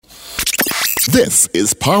This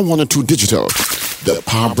is Power 102 Digital, the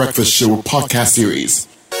Power Breakfast Show podcast series.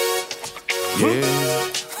 Yeah.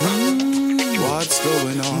 What's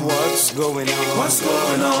going on? What's going on? What's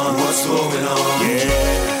going on? What's going on? Yeah.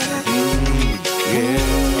 Yeah.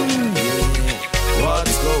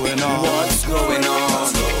 What's going on? What's going on?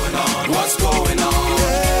 What's going on? What's going on?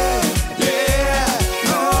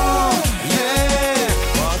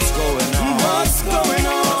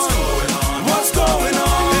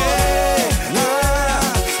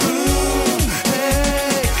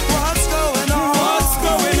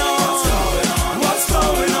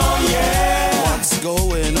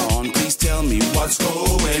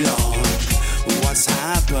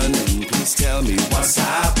 Please tell me what's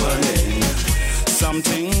happening.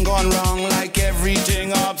 Something gone wrong, like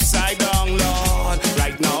everything upside down, Lord.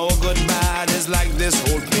 Right now, good bad is like this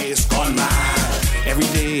whole place gone mad. Every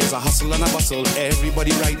day is a hustle and a bustle.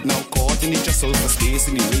 Everybody right now caught in the jostle for space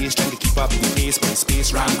in the race, trying to keep up the pace. By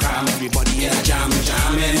space, ram, cram, everybody in a jamming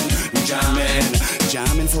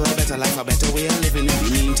for a better life, a better way of living. In the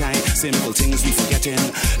meantime, simple things we forgetting,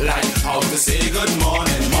 like how to say good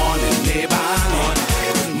morning, morning, neighbor, morning.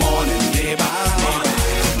 Good morning, neighbor.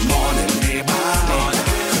 Good morning, neighbor.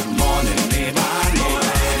 Good morning, neighbor.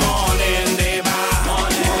 Good morning, neighbor.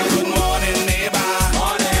 Good morning, neighbor.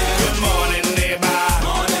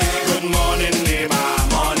 Good morning, neighbor.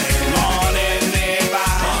 Good morning, neighbor. Morning, neighbor.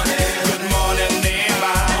 Good morning,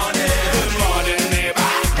 neighbor. Good morning,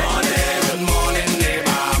 neighbor. Good morning,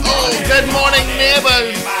 neighbor. Oh, good morning, neighbors.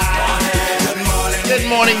 Good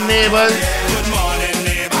morning, neighbors.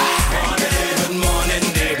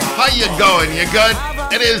 How you going? You good?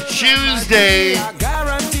 It is Tuesday,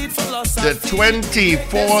 the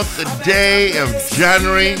 24th day of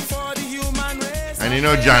January. And you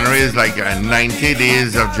know January is like 90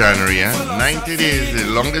 days of January, eh? 90 days, the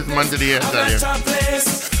longest month of the year, I tell you.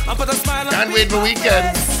 Can't wait for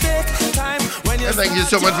weekend. And thank you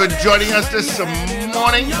so much for joining us this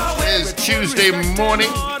morning. It is Tuesday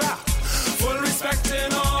morning.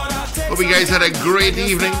 Hope you guys had a great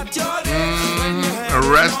evening. A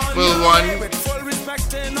restful one.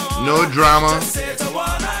 No drama.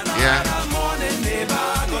 Yeah.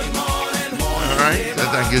 Alright. So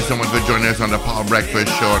thank you so much for joining us on the Paul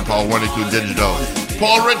Breakfast Show on Paul 102 Digital.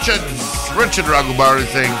 Paul Richard Raghubar is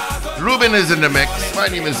saying, Ruben is in the mix. My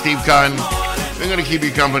name is Steve Khan. We're going to keep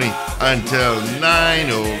you company until 9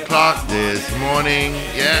 o'clock this morning.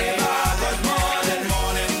 Yeah.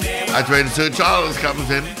 That's when Sir Charles comes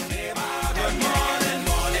in.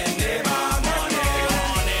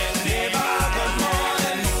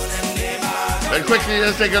 But quickly,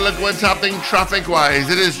 let's take a look what's happening traffic-wise.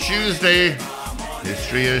 It is Tuesday.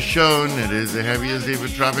 History has shown it is the heaviest day for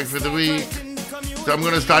traffic for the week. So I'm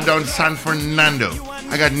going to start down San Fernando.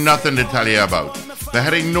 I got nothing to tell you about. They're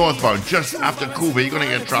heading northbound just after Cuba. You're going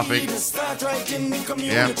to get traffic.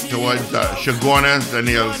 Yeah, towards Chaguanas. And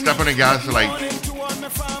you'll step on the gas for like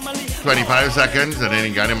 25 seconds. And then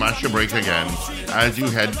you got to mash your brake again as you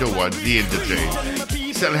head towards the interchange.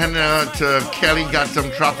 Still heading to Kelly. Got some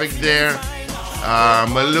traffic there.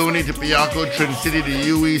 Maloney to Piaco, Trin City to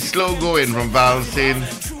UE, slow going from Valsain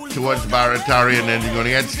towards Barataria, and then you're going to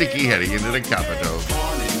get sticky heading into the capital.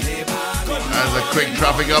 As a quick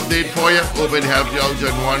traffic update for you, hope it helped you out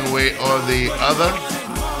in one way or the other.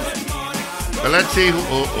 But let's see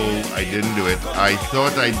who, I didn't do it. I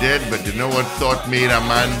thought I did, but you know what thought made a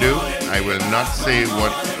man do? I will not say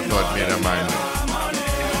what thought made a man do.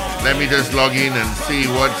 Let me just log in and see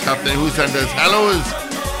what's happening. Who sent us hellos?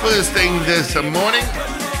 First thing this morning.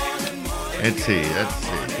 Let's see.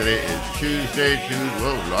 Today is Tuesday.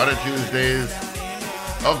 Whoa, a lot of Tuesdays.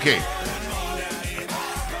 Okay.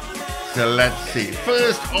 So let's see.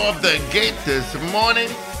 First off the gate this morning.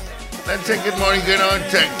 Let's say good morning going on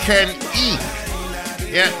to Ken E.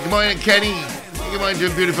 Yeah, good morning, Kenny. Good morning to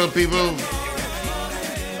beautiful people.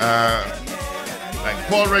 Like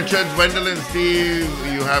Paul Richards, Wendell and Steve.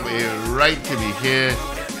 You have a right to be here.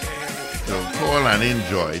 So call and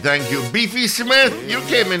enjoy. Thank you. Beefy Smith, you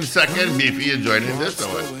came in second. Beefy, you're joining this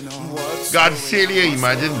one. Godsalia,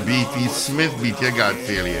 imagine Beefy Smith beat your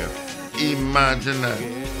Godsalia. Imagine that.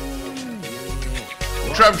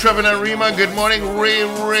 Trevor and Rima, good morning.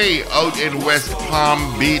 Ray out in West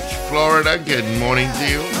Palm Beach, Florida. Good morning to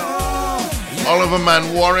you. Oliver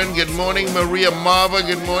Man Warren, good morning. Maria Marva,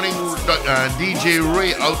 good morning. DJ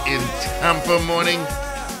Ray out in Tampa, morning.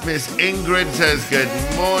 Miss Ingrid says good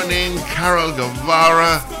morning. Carol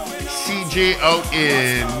Guevara, CJ out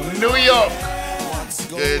in New York.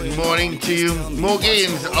 Good morning to you. Mo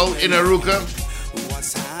Gaines out in Aruca.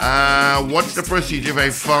 What's the procedure if I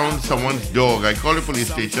found someone's dog? I call the police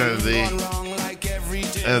station. They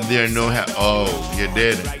There are no oh, you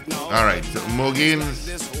did. All right, so Mogins,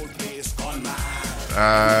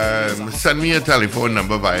 send me a telephone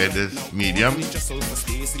number via this medium.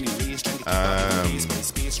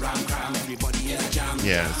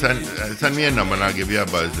 Send me a number and I'll give you a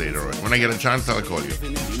buzz later on. When I get a chance, I'll call you.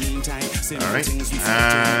 All right.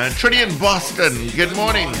 Trinity in Boston, good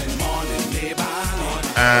morning.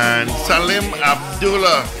 And Salim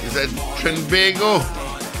Abdullah is at Trinbago.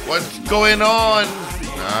 What's going on?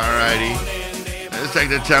 All righty. Let's take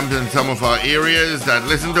the temps in some of our areas that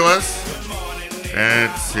listen to us.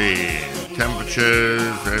 Let's see.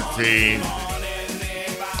 Temperatures, let's see.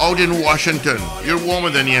 Out in Washington, you're warmer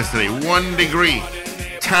than yesterday. 1 degree.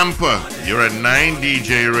 Tampa, you're at 9,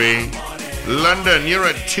 DJ Ray. London, you're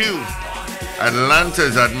at 2.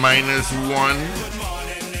 Atlanta's at -1.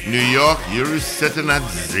 New York, you're sitting at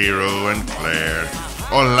 0 and clear.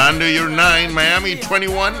 Orlando, you're 9. Miami,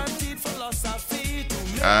 21.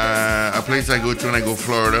 A place I go to when I go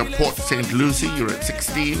Florida, Port St. Lucie, you're at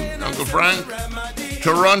 16. Uncle Frank.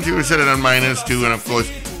 Toronto, you're sitting at -2. And of course,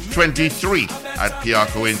 23 at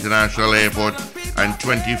Piarco International Airport and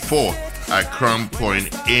 24 at Crown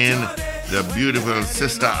Point in the beautiful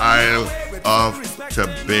sister isle of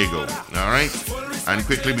Tobago. All right. And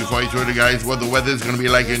quickly before I show the guys what the weather is going to be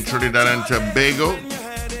like in Trinidad and Tobago.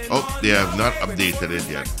 Oh, they have not updated it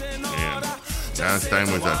yet. Yeah. Last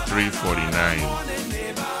time was at 3:49.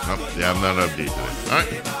 Nope, they have not updated it. All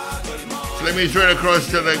right. So let me throw it across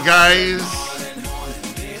to the guys.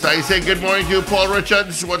 So I say good morning to you, Paul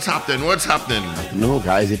Richards. What's happening? What's happening? No,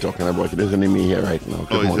 guys, you're talking about it. There's only me here right now.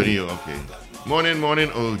 Good morning. It's only you. Okay.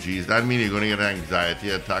 Morning. Oh, geez. That means you're going to get an anxiety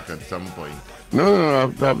attack at some point.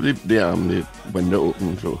 No. Probably the window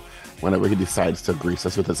open. So whenever he decides to grace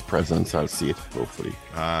us with his presence, I'll see it, hopefully.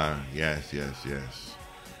 Yes.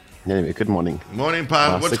 Anyway, good morning. Morning,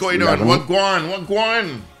 pal. What's going on? What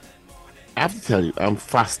going? I have to tell you, I'm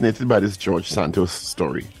fascinated by this George Santos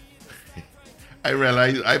story. I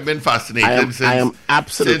realize I've been fascinated I am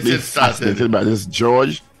absolutely fascinated by this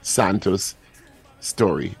George Santos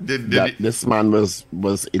story. This man was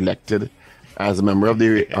elected as a member of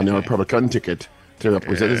on the Republican ticket to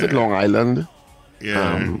represent is it Long Island?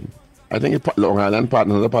 Yeah. I think it's Long Island,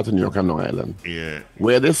 another part of New York and Long Island. Yeah.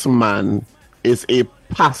 Where this man is a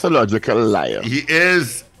pathological liar. He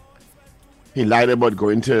is. He lied about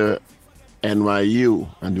going to NYU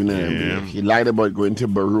and doing an MBA. He lied about going to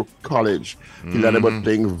Baruch College. He lied about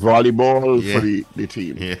playing volleyball for the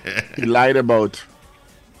team. Yeah. He lied about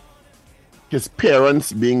his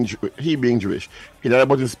parents being Jewish. He lied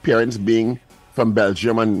about his parents being from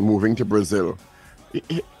Belgium and moving to Brazil.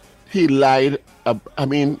 He lied.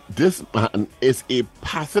 This man is a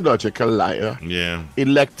pathological liar. Yeah.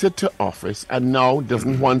 Elected to office and now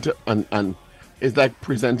doesn't want to and it's like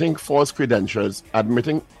presenting false credentials,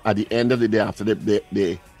 admitting at the end of the day after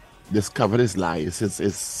they discovered his lies,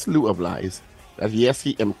 his slew of lies, that yes,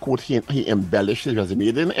 he embellished his resume.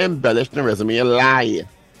 He didn't embellish the resume, a lie.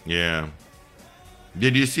 Yeah.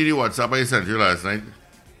 Did you see the WhatsApp I sent you last night?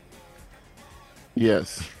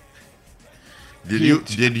 Yes.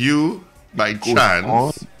 Did you by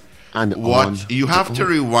chance watch? You have to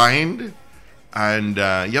rewind and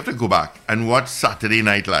you have to go back and watch Saturday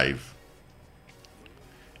Night Live.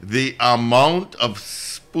 The amount of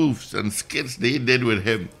spoofs and skits they did with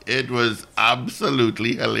him, it was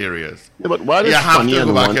absolutely hilarious. Yeah, but why you have to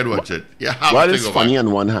go back and watch it. Why is funny on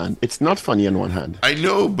one hand? It's not funny on one hand. I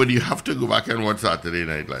know, but you have to go back and watch Saturday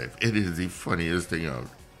Night Live. It is the funniest thing out.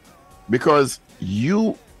 Because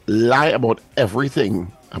you lie about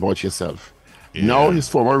everything about yourself. Yeah. Now his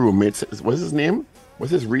former roommate, what's his name?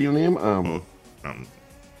 What's his real name?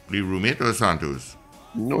 The roommate or Santos?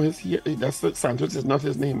 No, Santos is not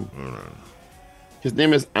his name. Hold on. His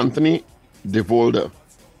name is Anthony DeVolder.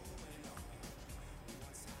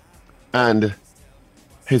 And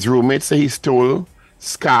his roommate say he stole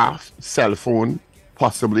scarf, cell phone,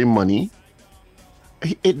 possibly money.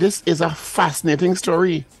 This is a fascinating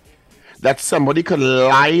story. That somebody could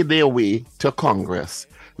lie their way to Congress,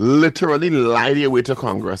 literally lie their way to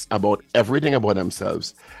Congress about everything about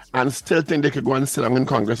themselves, and still think they could go and sit down in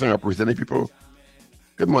Congress and represent the people.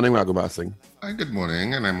 Good morning, Raghubar Singh. Hi, good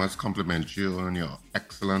morning, and I must compliment you on your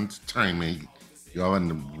excellent timing. You have a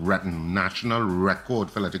national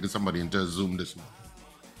record for letting somebody into a Zoom this morning.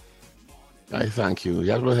 I thank you.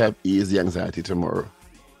 That will help ease the anxiety tomorrow.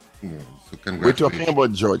 Yeah, so we're talking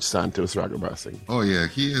about George Santos, Raghubar Singh. Oh, yeah,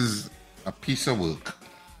 he is a piece of work.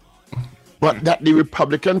 But that the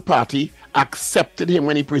Republican Party accepted him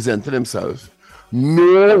when he presented himself.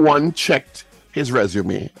 No one checked his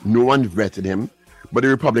resume. No one vetted him. But the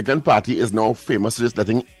Republican Party is now famous for just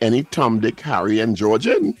letting any Tom, Dick, Harry, and George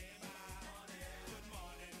in.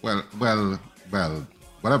 Well,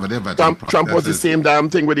 whatever their vetting Trump was process the is, same damn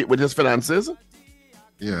thing with his finances.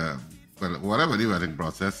 Yeah, well, whatever the vetting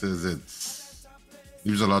process is, it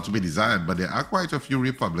leaves a lot to be desired. But there are quite a few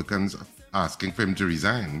Republicans asking for him to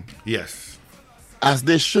resign. Yes. As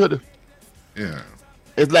they should. Yeah.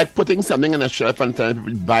 It's like putting something on a shelf and telling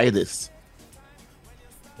people, buy this.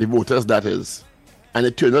 The voters, that is. And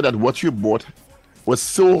it turned out that what you bought was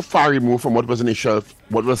so far removed from what was on the shelf,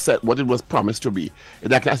 what was said, what it was promised to be. In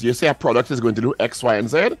that case, you say a product is going to do X, Y, and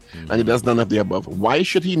Z, and it does none of the above. Why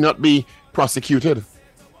should he not be prosecuted?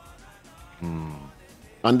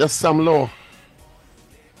 Under some law.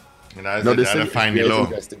 And that's No, a say fine FBI is law.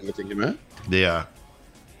 investigating him, eh? They are.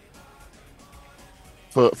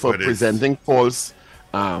 For But it's- presenting false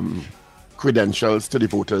credentials to the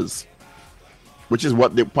voters, which is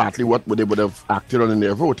what they would have acted on in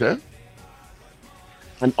their vote, eh?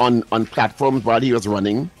 And on platforms while he was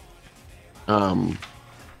running for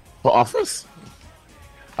office.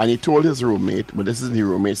 And he told his roommate, but this is the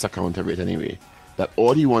roommate's account of it anyway, that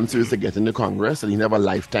all he wants is to get into Congress and he have a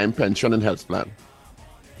lifetime pension and health plan.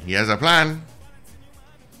 He has a plan.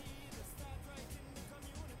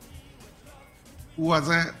 Who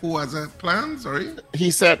has a plan? Sorry.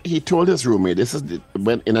 He told his roommate,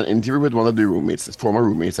 when in an interview with one of the roommates, his former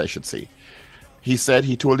roommates, I should say. He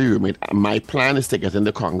told the roommate, my plan is to get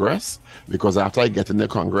into Congress because after I get into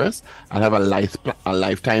Congress, I'll have a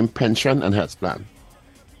lifetime pension and health plan.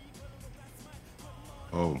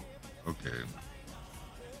 Oh, okay.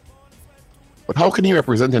 But how can he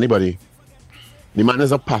represent anybody? The man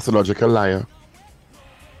is a pathological liar.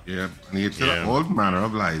 Yeah, and he told Yeah. all manner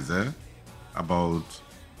of lies, about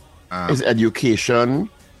His education,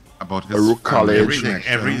 about his Baruch family College, connections.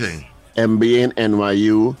 Everything. MBA in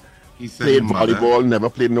NYU, He said played his mother- volleyball, never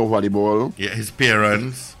played no volleyball. Yeah, his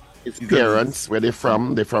parents. His parents, where they're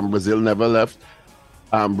from Brazil, never left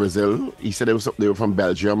Brazil. He said they were from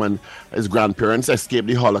Belgium, and his grandparents escaped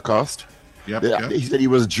the Holocaust. Yep, He said he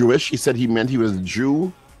was Jewish. He said he meant he was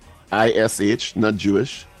Jew, ISH, not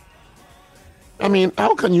Jewish. I mean,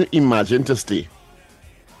 how can you imagine to stay?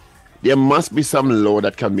 There must be some law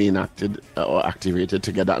that can be enacted or activated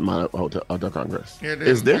to get that man out of Congress. Yeah,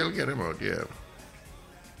 Is there? they'll get him out, yeah.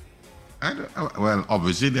 Well,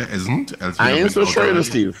 obviously there isn't. Else we I have ain't been so out sure, already.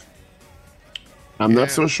 Steve. I'm not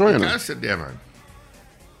so sure, You you know. can't sit there, man.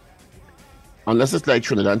 Unless it's like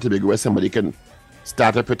Trinidad and Tobago, where somebody can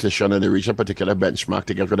start a petition and they reach a particular benchmark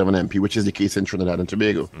to get rid of an MP, which is the case in Trinidad and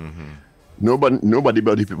Tobago. Nobody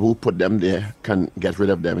but the people who put them there can get rid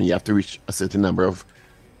of them, and you have to reach a certain number of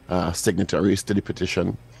signatories to the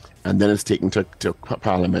petition, and then it's taken to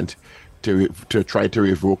Parliament to try to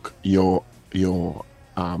revoke your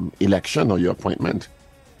election or your appointment.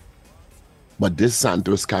 But this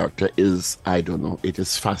Santos character is, I don't know, it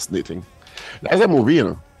is fascinating. That's a movie, you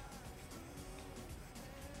know.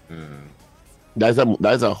 That's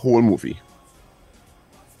a whole movie.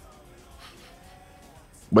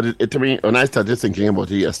 But it to me, when I started thinking about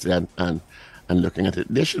it yesterday and looking at it,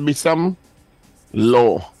 there should be some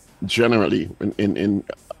law generally in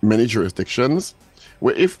many jurisdictions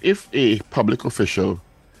where if a public official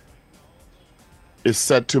is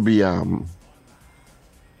said to be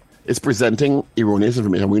is presenting erroneous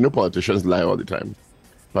information. We know politicians lie all the time,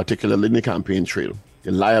 particularly in the campaign trail.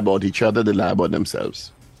 They lie about each other, they lie about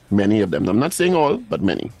themselves. Many of them. I'm not saying all, but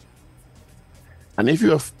many. And if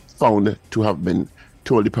you are found to have been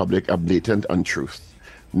told the public a blatant untruth,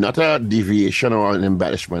 not a deviation or an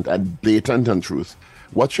embellishment, a blatant untruth,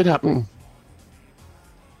 what should happen?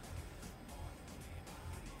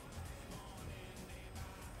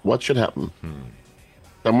 What should happen?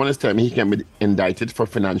 Someone is telling me he can be indicted for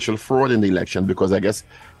financial fraud in the election because I guess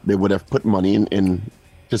they would have put money in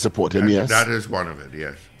to support him, yes. That is one of it,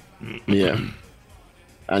 yes. Yeah.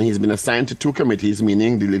 And he's been assigned to two committees,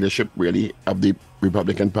 meaning the leadership really of the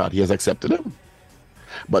Republican Party has accepted him.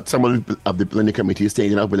 But some of the people in the committee is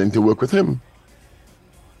saying they're not willing to work with him.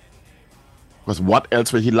 Because what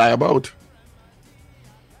else would he lie about?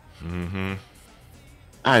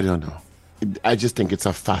 I don't know. I just think it's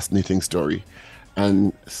a fascinating story.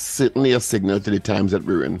 And certainly a signal to the times that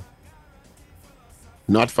we're in.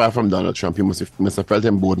 Not far from Donald Trump. He must have felt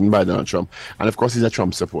emboldened by Donald Trump. And of course, he's a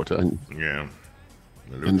Trump supporter. And Yeah.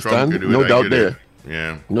 Well, if Understand? Trump could do it, No I doubt could there. do it.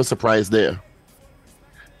 Yeah. no surprise there.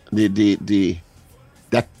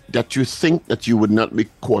 That you think that you would not be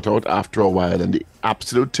caught out after a while, and the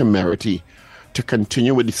absolute temerity to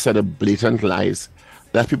continue with the set of blatant lies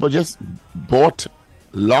that people just bought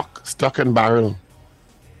lock, stock, and barrel.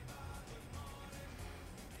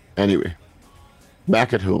 Anyway,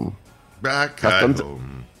 Back at home. Back at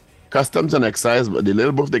home. Customs and excise, but the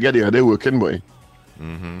little buff they get here, they're working, boy.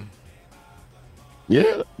 Mm-hmm.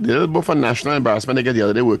 Yeah, the little buff and national embarrassment they get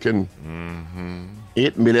here, they're working. Mm-hmm.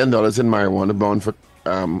 $8 million in marijuana bound for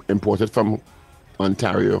imported from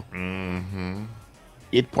Ontario. Mm-hmm.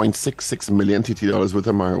 8.66 million TT dollars worth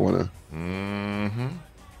of marijuana. Mm-hmm.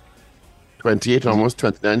 28, almost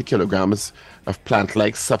 29 kilograms of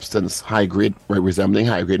plant-like substance, high grade, resembling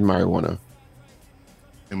high grade marijuana.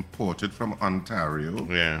 Imported from Ontario.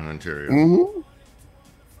 Yeah, Ontario.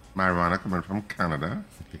 Mm-hmm. Marijuana coming from Canada.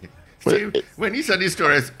 See, when he said these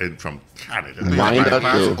stories from Canada, Why They not,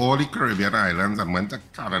 bypassed though? all the Caribbean islands and went to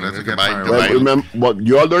Canada to get buy- marijuana. Well, remember, what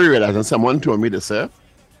you all don't realize, and someone told me this,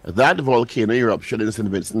 that volcano eruption in St.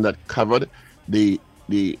 Vincent that covered the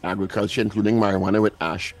agriculture, including marijuana with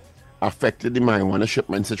ash, affected the marijuana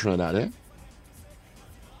shipments to Trinidad.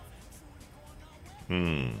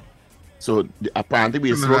 So apparently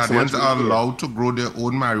we smoke so much. Trinidadians are allowed to grow their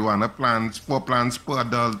own marijuana plants, 4 plants per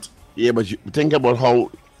adult. Yeah, but you think about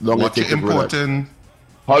how long What it you takes to grow that. importing?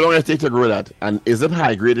 How long it takes to grow that? And is it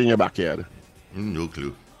high grade in your backyard? no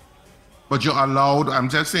clue. But you're allowed, I'm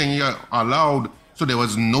just saying you're allowed, so there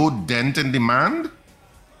was no dent in demand?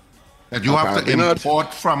 That you have to Apparently not.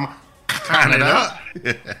 import from Canada?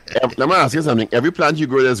 Let me ask you something. Every plant you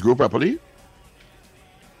grow does grow properly?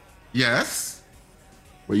 Yes,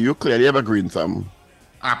 Well, you clearly have a green thumb.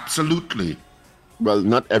 absolutely. Well,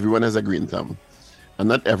 not everyone has a green thumb. And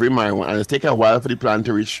not every marijuana. And it takes a while for the plant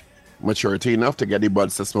to reach maturity enough to get the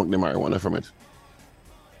buds to smoke the marijuana from it.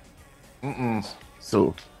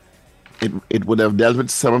 So it would have dealt with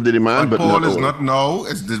some of the demand, But but Paul not is all. not now.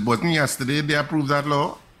 It wasn't yesterday they approved that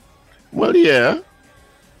law. Well, yeah.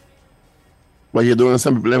 But you're doing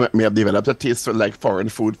some people may have developed a taste for like foreign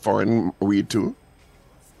food, foreign weed too.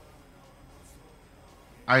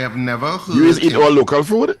 I have never heard. You just eat all local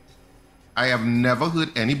food? I have never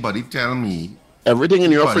heard anybody tell me. Everything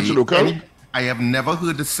in your fridge anybody- local? I have never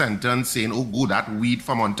heard the sentence saying, "Oh, good, that weed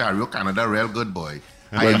from Ontario, Canada, real good boy."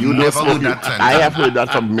 I Well, have you don't never smoke. heard that sentence. I have heard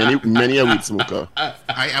that from many a weed smoker.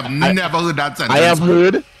 I have never heard that sentence. I have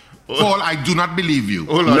heard Paul, I do not believe you.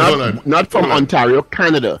 Hold on. not from Hold on. Ontario,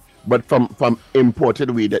 Canada, but from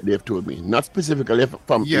imported weed that they've told me. Not specifically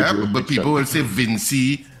from Yeah, Israel. but people will say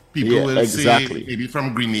Vinci. People Yeah, will exactly. say maybe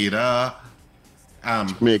from Grenada.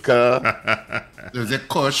 Jamaica. There's a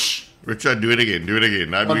Kush. Richard, do it again.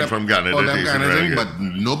 That All weed them- from Canada. all them tastes kind of very thing, good. but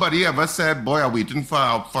nobody ever said, "Boy, I'm waiting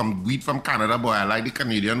for from weed from Canada." Boy, I like the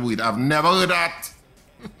Canadian weed. I've never heard that.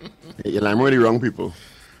 Yeah, I'm really wrong, people.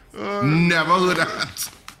 Never heard that.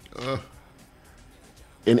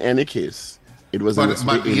 In any case, it was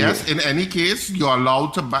But yes, in any case, you're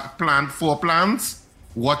allowed to plant 4 plants.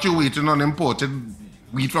 What you waiting on imported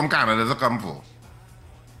weed from Canada to come for?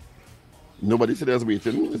 Nobody said there's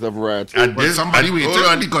waiting. It's a variety. And But somebody hold waiting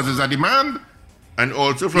on. because there's a demand. And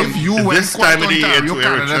also from If you went this quite time of the year Ontario, to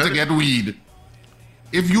Canada to Richard, get weed,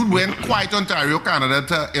 if you went quite Ontario, Canada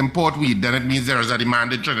to import weed, then it means there is a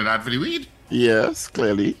demand in Trinidad for the weed. Yes,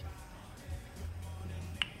 clearly.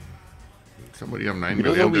 somebody have 9 You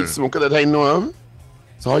don't know million. weed smoker that I know of.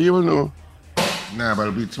 So how you will know? Nah,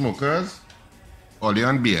 but weed smokers, all they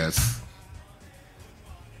on BS.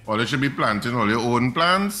 All they should be planting all your own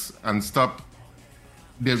plants and stop.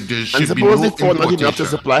 There should And be suppose no they fall not enough to importation.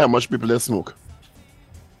 supply how much people they smoke.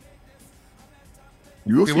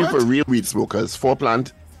 You Say feel what? for real weed smokers, 4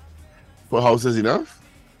 plant per house is enough?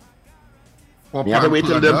 For You have to plant wait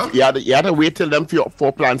till per them. adult? You have to wait till them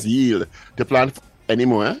 4 plants yield to plant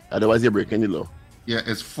anymore. Otherwise, you're breaking the law. Yeah,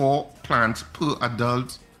 it's 4 plants per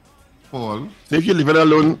adult. Paul, So if you're living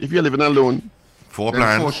alone, 4 then 4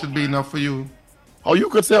 plants. should be enough for you. how you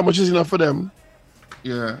could say how much is enough for them?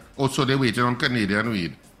 Yeah. Also, they're waiting on Canadian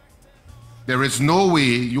weed. There is no way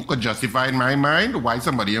you could justify in my mind why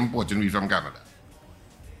somebody importing weed from Canada.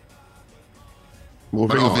 But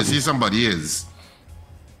Moving obviously on. somebody is.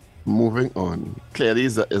 Moving on. Clearly,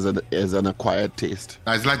 is an acquired taste.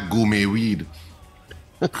 It's like gourmet weed.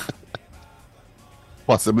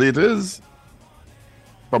 Possibly it is.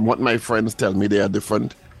 From what my friends tell me, there are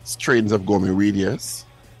different strains of gourmet weed, yes,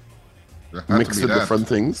 There had to mixed be with that. different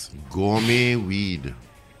things. Gourmet weed.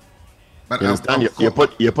 But You understand?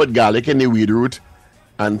 You put garlic in the weed root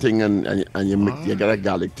and thing, and you mix, you get a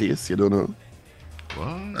garlic taste. You don't know.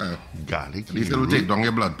 What? Garlic. at least it will take down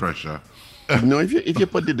your blood pressure. You know, if you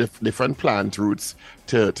put the different plant roots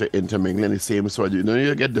to intermingle in the same soil,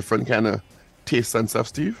 you get different kind of tastes and stuff,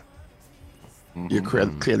 Steve. You're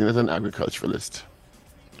clearly not an agriculturalist.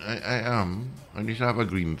 I am. I need to have a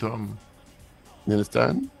green thumb. You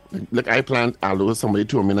understand? Like I plant aloes. Somebody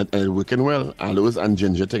told me that it's working well. Aloes and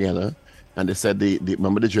ginger together And they said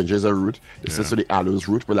remember the ginger is a root. They said so the aloes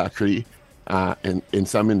root will actually, in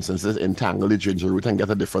some instances, entangle the ginger root and get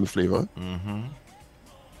a different flavor.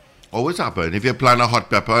 Always happen. If you plant a hot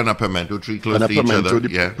pepper and a pimento tree close And a to each pimento, other.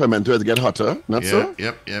 the pimento is get hotter, not so?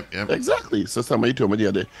 Yep. Exactly. So somebody told me the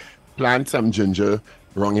other day, plant some ginger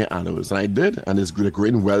wrong your aloes. And I did, and it's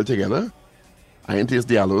growing well together. I ain't taste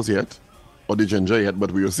the aloes yet, or the ginger yet, but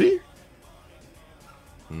we'll see.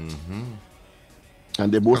 And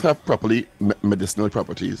they both have properly medicinal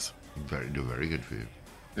properties. They're very good for you.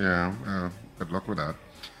 Yeah, good luck with that.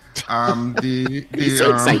 He's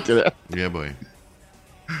so excited. Yeah, boy.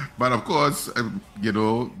 But of course,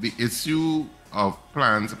 the issue of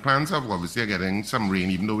plants have obviously getting some rain,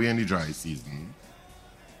 even though we're in the dry season.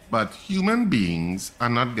 But human beings are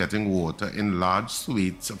not getting water in large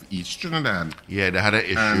swathes of East Trinidad. Yeah, they had an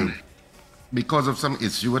issue. And because of some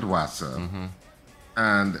issue with WASA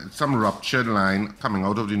and some ruptured line coming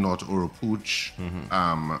out of the North Oropouche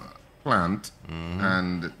plant.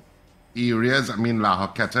 And areas, La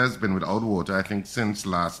Hoqueta has been without water, I think, since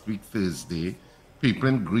last week, Thursday. People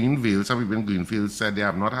in Greenville, some people in Greenville said they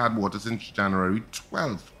have not had water since January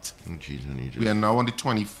 12th. We are now on the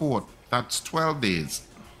 24th. That's 12 days.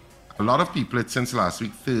 A lot of people, it's since last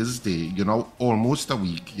week, Thursday, almost a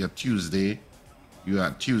week. You're Tuesday,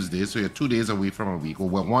 so you're 2 days away from a week, or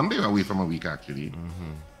 1 day away from a week, actually.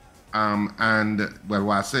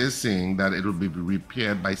 WASA is saying that it will be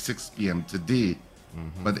repaired by 6 p.m. today.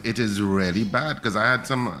 But it is really bad, because I had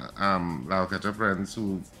some La Hoqueta friends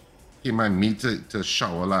who came and me to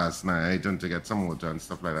shower last night and to get some water and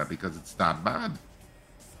stuff like that, because it's that bad.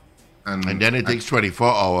 And then it takes 24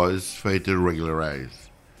 hours for it to regularize.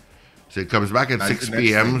 So it comes back at 6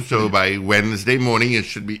 p.m. So by Wednesday morning, it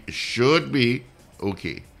should be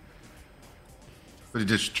okay. For the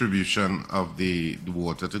distribution of the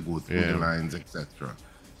water to go through the lines, etc.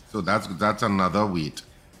 So that's another wait.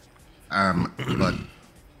 But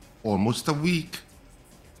almost a week.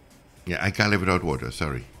 Yeah, I can't live without water,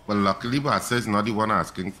 sorry. Well, luckily, WASA is not the one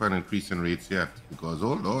asking for an increase in rates yet, because,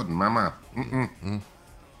 oh Lord, mama. And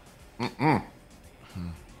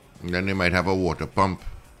then they might have a water pump.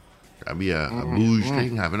 That'd be a bouge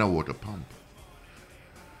thing, having a water pump.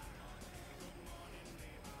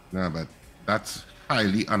 No, but that's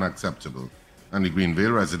highly unacceptable. And one of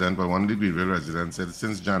the Greenville residents said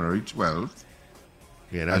since January 12th.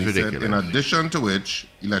 Yeah, that's ridiculous. Said, in addition to which,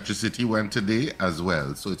 electricity went today as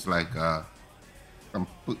well. So it's like a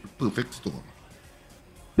perfect storm.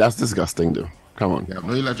 That's disgusting, though. Come on. You have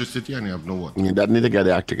no electricity and you have no water. That need to get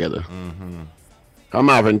their act together. Come,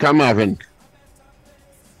 Marvin.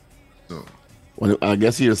 So, well, I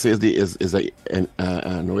guess you'll say is what is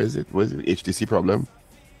it HTC problem?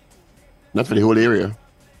 Not for the whole area.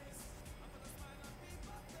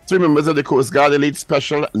 3 members of the Coast Guard Elite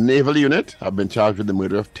Special Naval Unit have been charged with the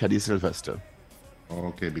murder of Teddy Sylvester.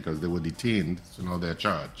 Okay, because they were detained, so now they're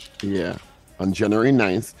charged. Yeah. On January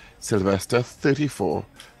 9th, Sylvester, 34,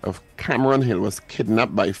 of Cameron Hill was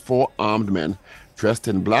kidnapped by 4 armed men dressed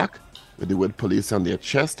in black with the word police on their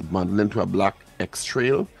chest, bundled into a black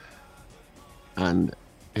X-Trail, and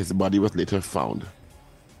his body was later found.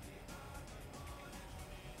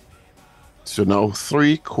 So now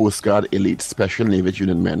 3 Coast Guard Elite Special Naval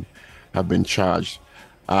Unit men have been charged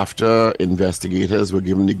after investigators were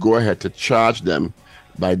given the go-ahead to charge them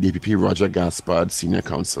by DPP Roger Gaspard, Senior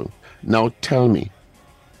Counsel. Now tell me,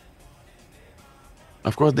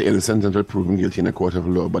 of course the innocent until proven guilty in a court of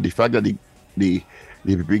law, but the fact that the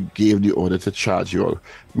DPP gave the order to charge you all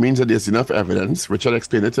means that there's enough evidence. Richard,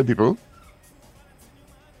 explain it to people.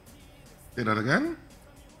 Say that again?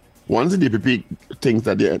 Once the DPP thinks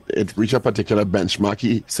that it reached a particular benchmark,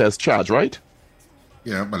 he says charge, right?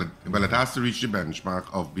 Yeah, but it has to reach the benchmark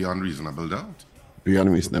of beyond reasonable doubt.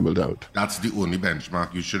 Beyond reasonable doubt. That's the only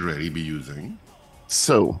benchmark you should really be using.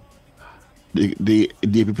 So, the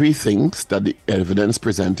DPP thinks that the evidence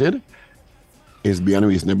presented is beyond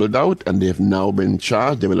reasonable doubt, and they've now been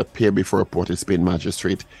charged. They will appear before a Port of Spain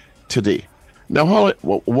magistrate today. Now, what?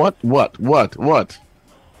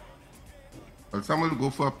 Well, some will go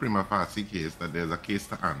for a prima facie case that there's a case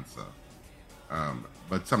to answer.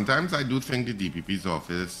 But sometimes I do think the DPP's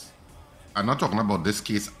office, I'm not talking about this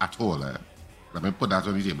case at all. Let me put that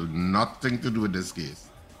on the table. Nothing to do with this case.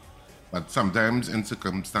 But sometimes in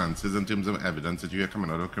circumstances, in terms of evidence that you are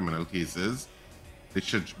coming out of criminal cases, they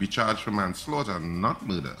should be charged for manslaughter, not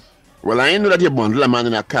murder. Well, I know that you bundle a man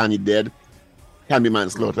in a car and he dead. Can be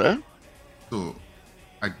manslaughter. So,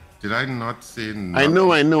 did I not say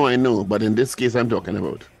no? I know. But in this case, I'm talking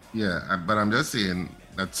about. Yeah, but I'm just saying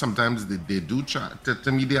that sometimes they do charge.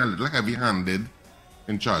 To me, they are a little heavy-handed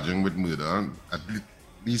in charging with murder. At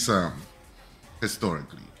least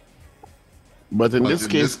historically. But in But this in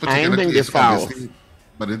case, I don't think they foul.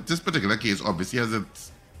 But in this particular case, obviously, as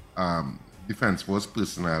it's defense force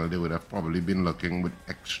personnel, they would have probably been looking with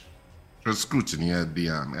extra scrutiny at the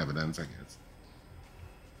evidence, I guess.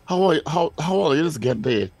 How will you just get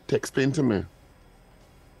there? To explain to me.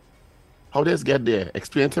 How they just get there?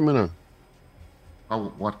 Explain to me now.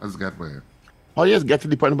 What has got where? How you just get to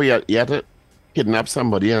the point where you have to kidnap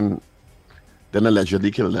somebody and then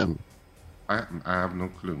allegedly kill them? I have no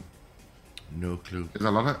clue. No clue. There's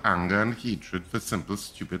a lot of anger and hatred for simple,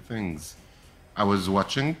 stupid things. I was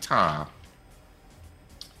watching Tar.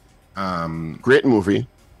 Great movie.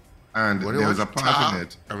 And What there was a was part Tar? in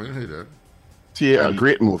it. I really that. See, a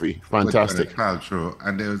great movie. Fantastic. With Gwyneth Paltrow,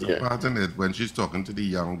 and there was a Yeah. part in it when she's talking to the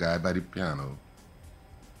young guy by the piano,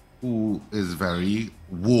 who is very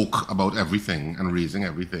woke about everything and raising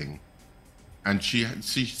everything. And she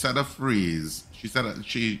said a phrase.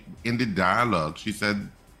 She in the dialogue. She said,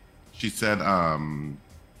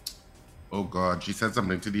 oh God, she said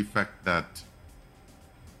something to the effect that,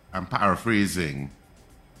 I'm paraphrasing,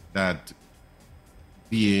 that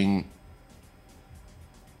being.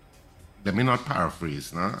 Let me not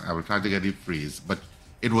paraphrase, no? I will try to get the phrase, but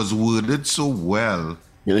it was worded so well.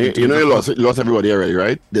 You lost everybody already,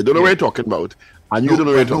 right? They don't know what you're talking about. And you don't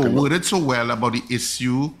know what you're talking about. Worded so well about the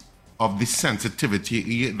issue of the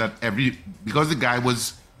sensitivity that because the guy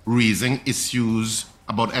was raising issues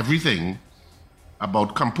about everything,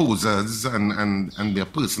 about composers and their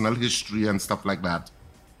personal history and stuff like that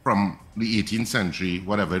from the 18th century,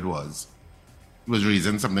 whatever it was. He was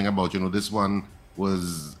raising something about, this one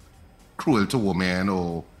was cruel to women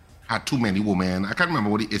or had too many women. I can't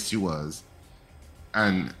remember what the issue was.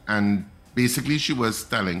 And basically she was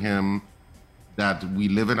telling him that we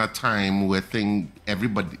live in a time where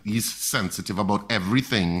everybody is sensitive about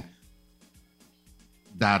everything,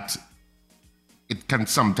 that you can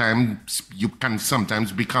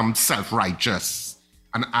sometimes become self-righteous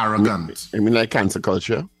and arrogant. I mean like cancer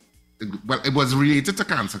culture? Well, it was related to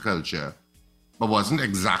cancer culture, but wasn't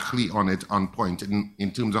exactly on point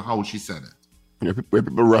in terms of how she said it. Where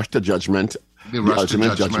people rush to judgment, They rush to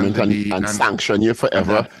ultimate judgment and sanction you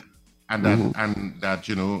forever. And that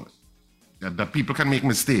that people can make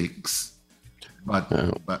mistakes, but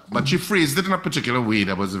she phrased it in a particular way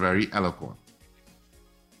that was very eloquent.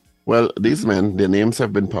 Well, these men, their names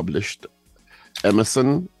have been published.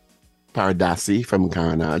 Emerson Paradasi from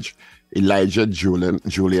Carnage, Elijah Julian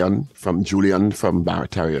from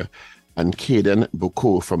Barataria, and Caden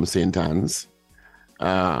Boko from St. Anne's.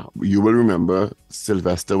 You will remember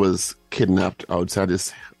Sylvester was kidnapped outside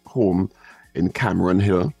his home in Cameron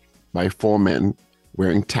Hill by 4 men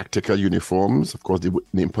wearing tactical uniforms. Of course, the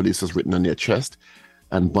name police was written on their chest,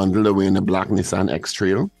 and bundled away in a black Nissan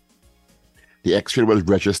X-Trail. The X-Trail was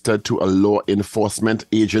registered to a law enforcement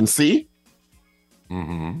agency.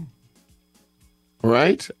 Mm-hmm.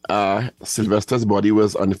 Right? Sylvester's body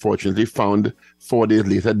was unfortunately found 4 days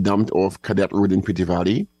later, dumped off Cadet Road in Pretty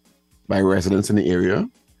Valley by residents in the area.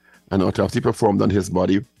 An autopsy performed on his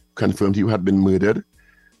body confirmed he had been murdered.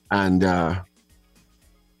 And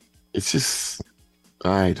it's just,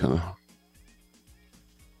 I don't know.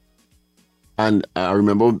 And I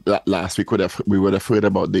remember that last week we would have heard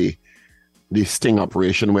about the sting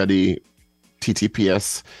operation where the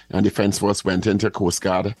TTPS and Defense Force went into Coast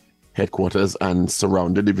Guard headquarters and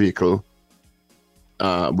surrounded the vehicle,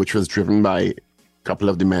 which was driven by a couple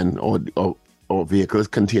of the men or vehicles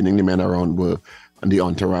containing the men around were the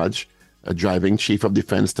entourage, a driving chief of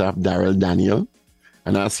defense staff, Daryl Daniel.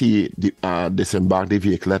 And as he disembarked the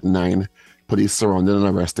vehicle at 9, police surrounded and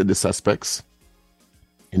arrested the suspects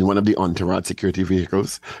in one of the entourage security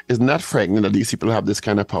vehicles. Isn't that frightening that these people have this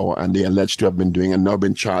kind of power and they alleged to have been doing and now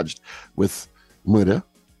been charged with murder?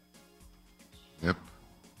 Yep.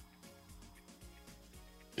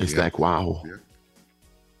 It's like, wow. Yep.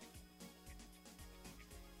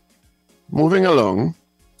 Moving along,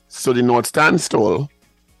 so the North Stand stole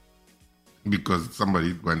Because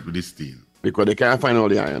somebody went with the steel. because they can't find all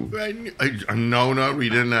the iron. I'm now not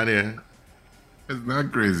reading that here. It's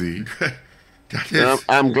not crazy. That is.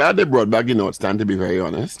 I'm glad they brought back the North Stand, to be very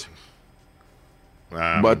honest.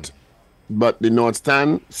 But the North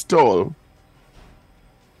Stand stole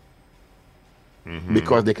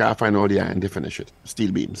because they can't find all the iron to finish it.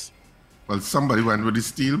 Steel beams. Well, somebody went with the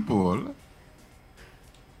steel pole.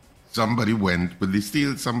 Somebody went with the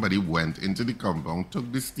steel. Somebody went into the compound,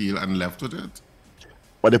 took the steel, and left with it.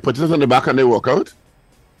 But they put it on the back and they walk out?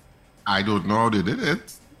 I don't know how they did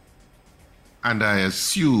it. And I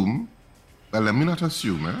assume, well, let me not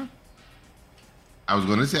assume, I was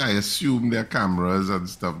going to say, I assume there are cameras and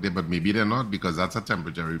stuff there, but maybe they're not because that's a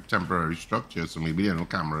temporary structure. So maybe there are no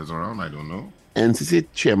cameras around. I don't know. NCC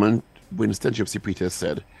Chairman Winston Gypsy Peters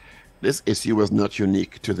said, this issue was not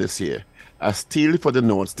unique to this year. A steel for the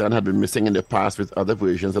North Stand had been missing in the past with other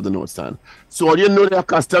versions of the North Stand. So all you know, they're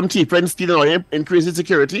custom cheaper and steel and increasing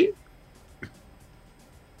security?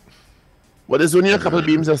 Well, there's only a couple of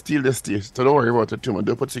beams of steel this year, so don't worry about it too much.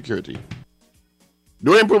 Don't put security.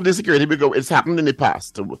 Don't improve the security because it's happened in the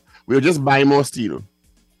past. So we'll just buy more steel.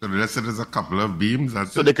 So the rest of there's a couple of beams.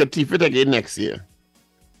 So they could thief it again next year.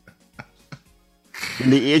 In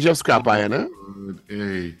the age of scrap iron,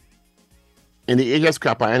 Hey. In the age of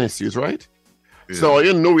scrap iron issues, right? Yeah. So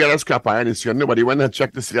you know we had a scrap iron issue and nobody went and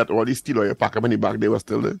checked to see that all these steel oil pack up in the back, they were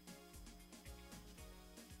still there.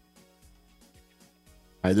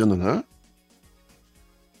 I don't know, huh?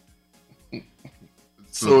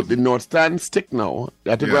 So the North Stand stick now.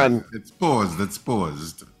 That it's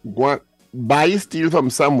paused. Go and buy steel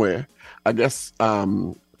from somewhere. I guess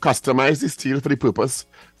customize the steel for the purpose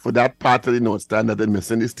for that part of the North Stand that they're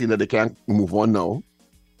missing the steel that they can't move on now.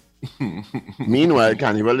 Meanwhile,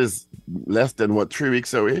 Carnival is less than 3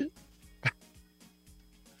 weeks away?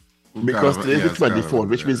 Because today is the 24th,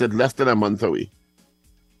 which means it's less than a month away.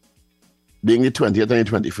 Being the 20th and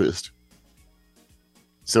the 21st.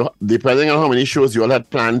 So, depending on how many shows you all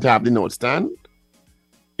had planned to have the North Stand,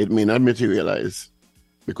 it may not materialize.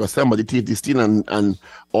 Because somebody thieved the steel, and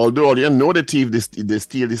although all you know they thieved the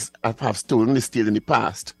steel, have stolen the steel in the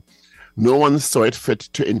past, no one saw it fit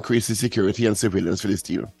to increase the security and surveillance for the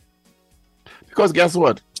steel. Because guess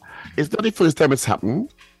what? It's not the first time it's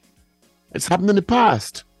happened. It's happened in the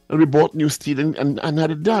past. And we bought new steel and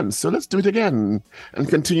had it done. So let's do it again and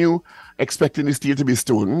continue expecting the steel to be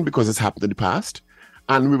stolen because it's happened in the past.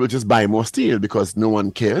 And we will just buy more steel because no one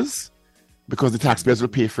cares, because the taxpayers will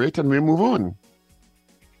pay for it and we'll move on.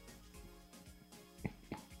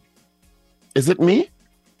 Is it me?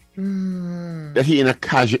 That he in a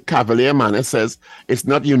cavalier manner says it's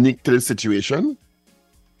not unique to the situation?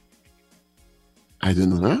 I don't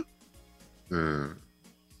know, huh?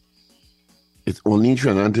 It's only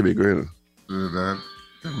Trinidad and Tobago. That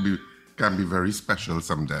can be very special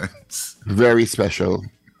sometimes. Very special.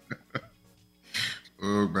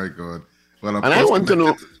 Oh my God! Well, of and course, I want to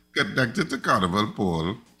know. Connected to Carnival,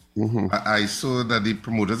 Paul, I saw that the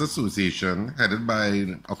Promoters Association, headed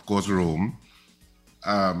by, of course, Rome,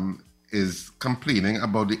 is complaining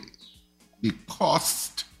about the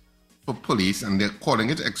cost for police, and they're calling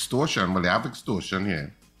it extortion. Well, they have extortion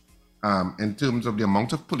here, in terms of the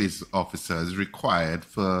amount of police officers required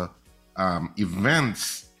for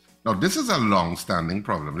events. Now, this is a long-standing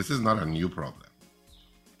problem. This is not a new problem.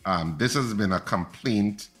 This has been a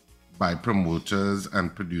complaint by promoters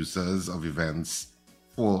and producers of events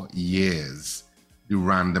for years. The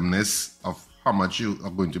randomness of how much you are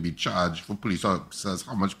going to be charged for police officers,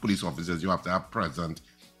 how much police officers you have to have present,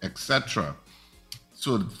 etc.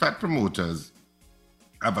 So the Fed promoters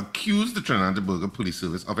have accused the Trinidad and Tobago Police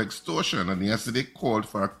Service of extortion, and yesterday called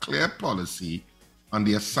for a clear policy on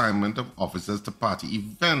the assignment of officers to party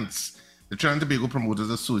events. The Trinidad and Tobago Promoters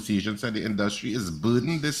Association said the industry is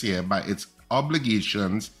burdened this year by its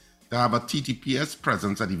obligations to have a TTPS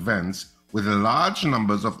presence at events with large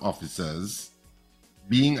numbers of officers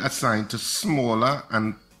being assigned to smaller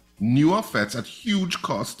and newer fetes at huge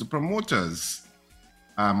cost to promoters.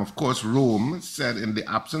 Of course, Rome said in the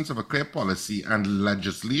absence of a clear policy and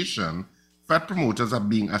legislation, fet promoters are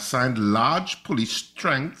being assigned large police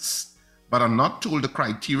strengths but are not told the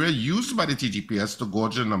criteria used by the TTPS to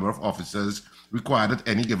gauge the number of officers required at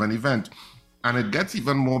any given event. And it gets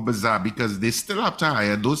even more bizarre because they still have to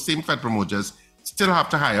hire, those same Fed promoters still have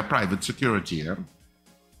to hire private security. Yeah?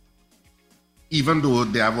 Even though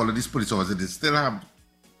they have all of these police officers, they still have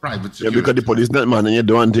private security. Yeah, because the police not manning you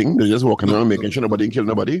doing thing. They're just walking around making sure nobody kill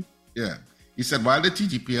nobody. Yeah. He said while the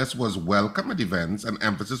TTPS was welcome at events and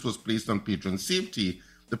emphasis was placed on patron safety,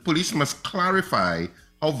 the police must clarify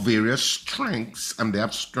how various strengths, and they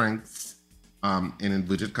have strengths in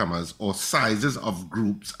inverted commas, or sizes of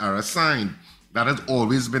groups are assigned. That has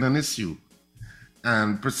always been an issue.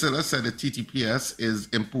 And Priscilla said the TTPS is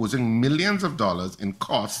imposing millions of dollars in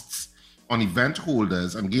costs on event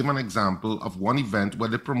holders and gave an example of one event where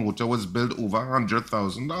the promoter was billed over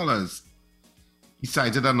 $100,000. He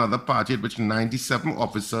cited another party at which 97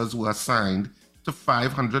 officers were assigned to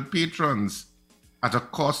 500 patrons at a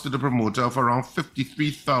cost to the promoter of around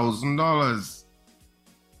 $53,000.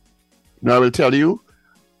 Now, I will tell you,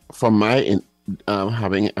 from my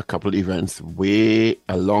having a couple of events way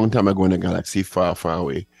a long time ago in a galaxy far, far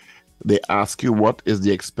away, they ask you what is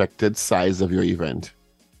the expected size of your event.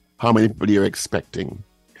 how many people you're expecting.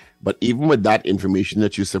 But even with that information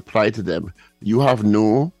that you supply to them, you have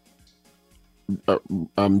no,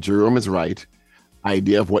 Jerome is right,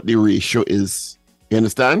 idea of what the ratio is. You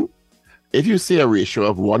understand? If you say a ratio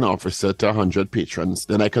of 1 officer to 100 patrons,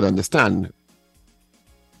 then I could understand.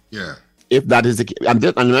 Yeah. If that is the case, I'm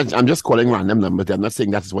just calling random numbers. I'm not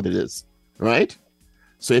saying that's what it is, right?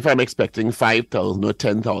 So if I'm expecting 5,000 or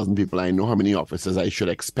 10,000 people, I know how many officers I should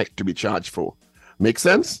expect to be charged for. Make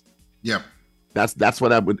sense? Yep. That's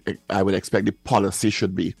what I would expect the policy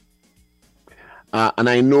should be. And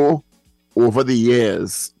I know over the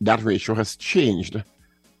years that ratio has changed,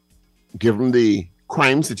 given the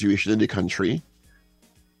crime situation in the country,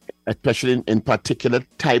 especially in particular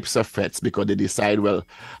types of threats, because they decide, well,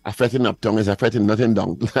 a threat in Uptown is a threat in nothing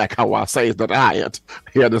down, like Hawassa is not Hyatt.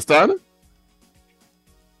 You understand?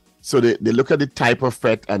 So they look at the type of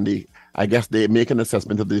threat and I guess they make an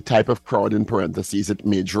assessment of the type of crowd in parentheses it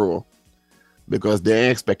may draw, because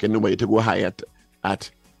they're expecting the way to go higher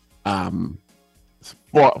at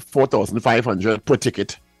 4,500 per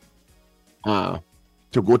ticket to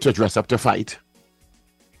go to dress up to fight,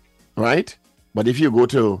 right? But if you go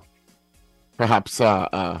to perhaps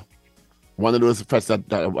one of those threats that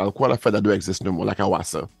I'll call a threat that don't exist no more, like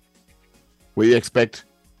Hawassa, where you expect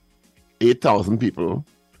 8,000 people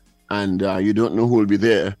and you don't know who will be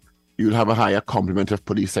there, you'll have a higher complement of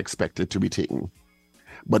police expected to be taken.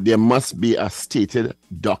 But there must be a stated,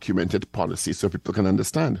 documented policy so people can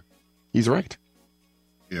understand. He's right.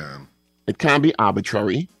 Yeah. It can't be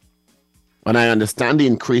arbitrary. And I understand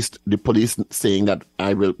the police saying that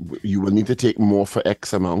you will need to take more for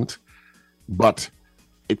X amount, but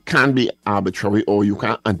it can't be arbitrary, or you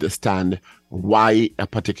can't understand why a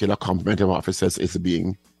particular complement of officers is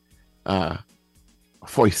being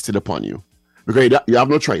foisted upon you. Because you have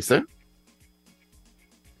no choice, eh?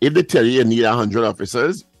 If they tell you need 100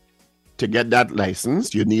 officers to get that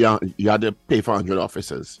license, you have to pay for 100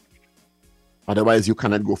 officers. Otherwise, you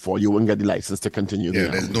cannot go for. You won't get the license to continue. Yeah,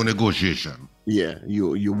 there's no negotiation. Yeah,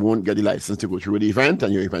 you won't get the license to go through the event,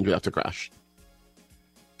 and your event will have to crash.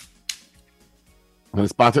 And I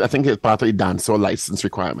think it's part of the dancehall license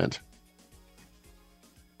requirement,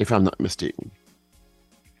 if I'm not mistaken.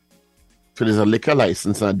 So there's a liquor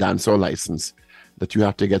license and a dancehall license that you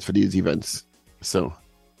have to get for these events. So,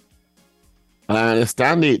 and I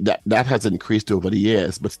understand that has increased over the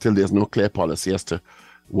years, but still there's no clear policy as to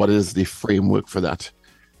what is the framework for that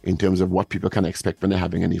in terms of what people can expect when they're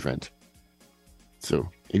having an event. So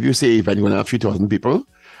if you say event you're going to have 3,000 people,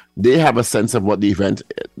 they have a sense of what the event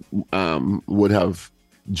would have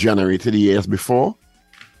generated years before,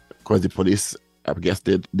 because the police, I guess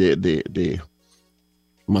they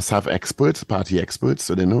must have experts, party experts,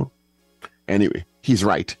 so they know. Anyway, he's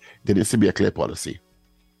right. There needs to be a clear policy.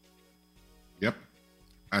 Yep.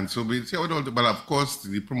 And so we see how it all, but of course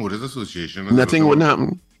the Promoters Association nothing wouldn't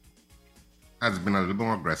happen. Has been a little bit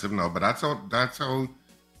more aggressive now, but that's how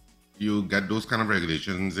you get those kind of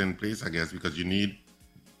regulations in place, I guess, because you need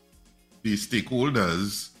the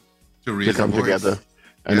stakeholders to raise to come together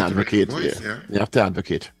and advocate. Yeah. You have to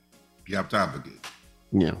advocate. You have to advocate.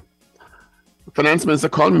 Yeah. Finance Minister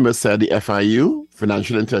Carl Member said the FIU,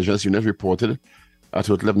 Financial Intelligence Unit, reported a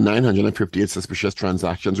total of 958 suspicious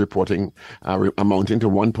transactions, reporting amounting to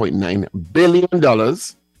 $1.9 billion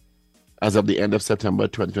as of the end of September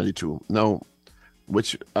 2022. Now,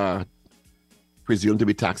 which presumed to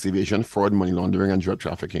be tax evasion, fraud, money laundering, and drug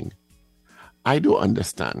trafficking. I don't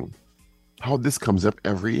understand how this comes up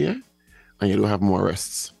every year and you don't have more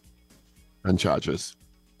arrests and charges.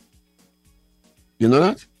 You know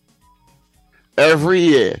that? Every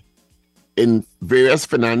year, in various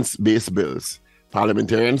finance-based bills,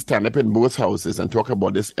 parliamentarians stand up in both houses and talk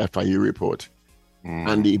about this FIU report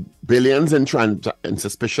and the billions in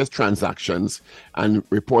suspicious transactions and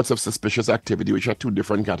reports of suspicious activity, which are two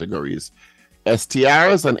different categories,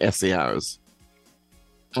 STRs and SARs.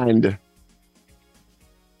 And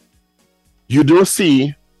you don't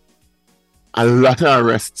see a lot of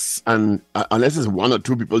arrests, and unless it's one or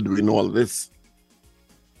two people doing all this.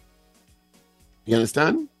 You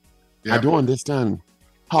understand? Yeah. I don't understand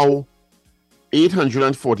how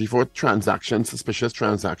 844 transactions, suspicious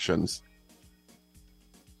transactions.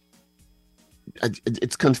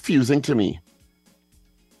 It's confusing to me.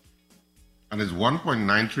 And it's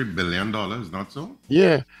 $1.93 billion, not so?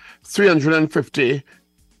 Yeah.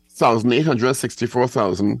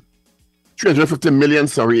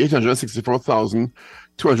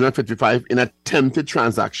 864,255 in attempted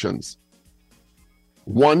transactions.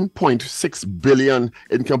 1.6 billion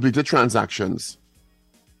in completed transactions.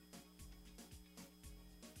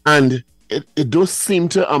 And it does seem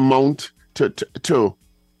to amount to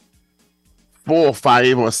 4,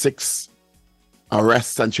 5, or 6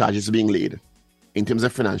 arrests and charges being laid in terms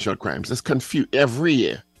of financial crimes. It's confused every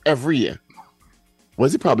year. Every year.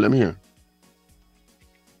 What's the problem here?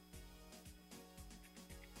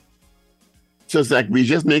 So it's like we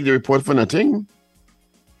just make the report for nothing.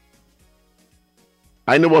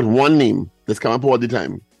 I know about one name that's come up all the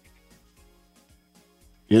time.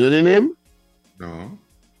 You know the name? No.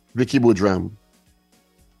 Vicky Boudram.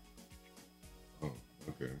 Oh,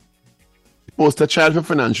 okay. Poster child for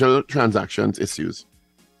financial transactions issues.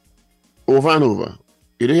 Over and over.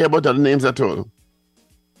 You don't hear about other names at all.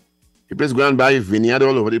 People just go and buy vineyard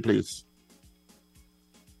all over the place.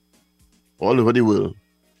 All over the world.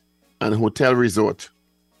 And hotel resort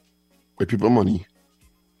with people money.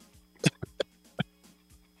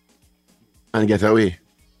 And get away.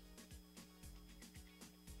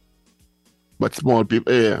 But small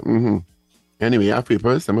people, yeah. Anyway, I have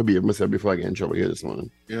papers. I'm going to behave myself before I get in trouble here this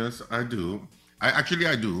morning. Yes, I do. I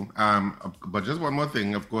do. But just one more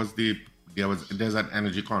thing. Of course, there's an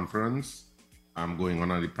energy conference going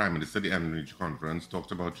on the Prime Minister. The energy conference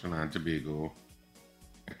talked about Trinidad and Tobago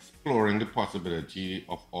exploring the possibility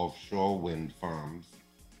of offshore wind farms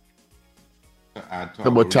to add to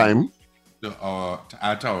About time. To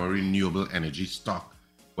add to our renewable energy stock.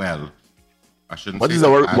 Well, I shouldn't What say is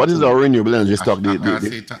that our renewable energy stock? I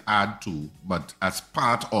say to add to, but as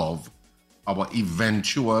part of our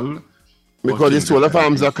eventual. Because the solar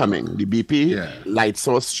farms are coming. The BP, Yeah. Light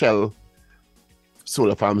Source, Shell,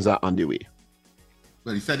 solar farms are on the way.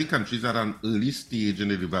 Well, he said the countries are at an early stage in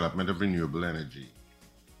the development of renewable energy,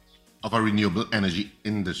 of a renewable energy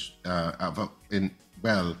industry,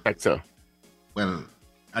 Sector. well,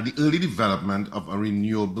 at the early development of a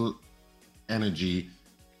renewable energy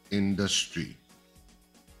industry.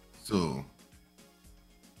 So,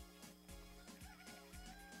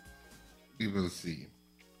 we will see.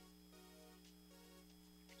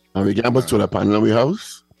 And we can't put solar panel on our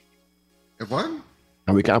house. If what?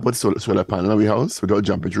 And we can't put solar panel on our house without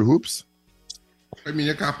jumping through hoops. I mean,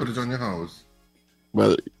 you can't put it on your house.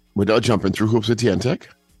 Well, without jumping through hoops with TNTech.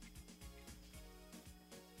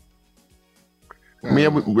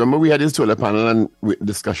 Remember we had this solar panel and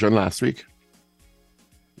discussion last week?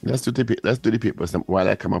 Let's do the papers while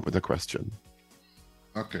I come up with a question.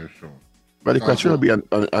 Okay, sure. But the question will be on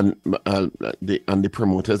the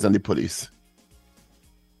promoters and the police.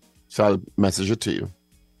 So I'll message it to you.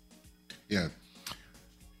 Yeah.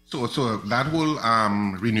 So that whole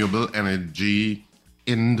renewable energy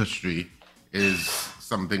industry is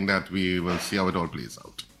something that we will see how it all plays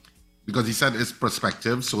out. Because he said it's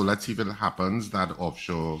prospective, so let's see if it happens, that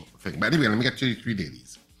offshore thing. But anyway, let me get to the 3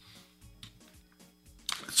 dailies.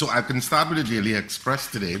 So I can start with the Daily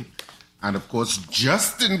Express today. And of course,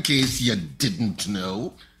 just in case you didn't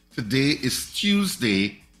know, today is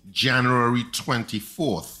Tuesday, January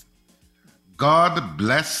 24th. God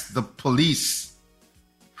bless the police.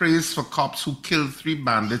 Praise for cops who killed 3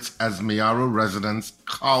 bandits as Mayaro residents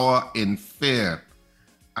cower in fear.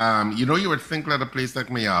 You would think that a place like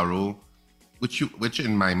Mayaro, which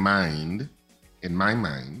in my mind,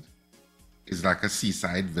 is like a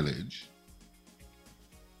seaside village.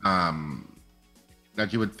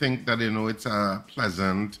 That you would think that, it's a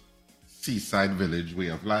pleasant seaside village way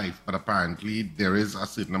of life, but apparently there is a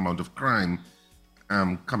certain amount of crime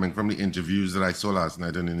coming from the interviews that I saw last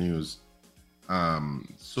night in the news.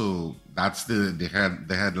 So that's the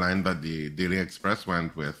headline that the Daily Express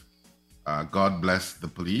went with. God bless the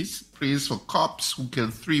police. Praise for cops who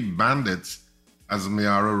killed 3 bandits as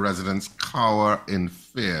Mayaro residents cower in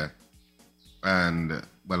fear. And,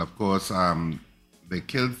 well, of course, they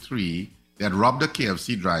killed 3. They had robbed a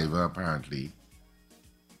KFC driver, apparently,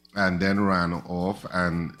 and then ran off.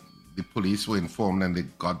 And the police were informed, and they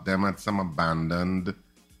got them at some abandoned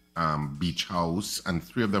beach house. And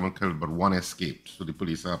 3 of them were killed, but 1 escaped. So the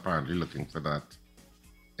police are apparently looking for that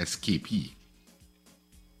escapee.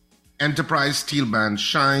 Enterprise Steel Band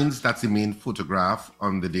shines. That's the main photograph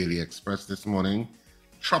on the Daily Express this morning.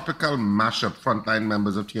 Tropical mashup. Frontline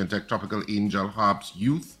members of TNTech Tropical Angel Harps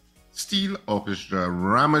Youth Steel Orchestra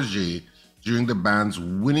Ramage during the band's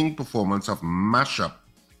winning performance of Mashup,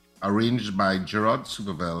 arranged by Gerard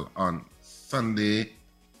Superville on Sunday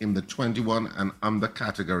in the 21 and under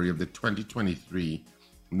category of the 2023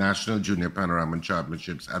 National Junior Panorama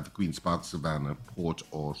Championships at the Queen's Park Savannah, Port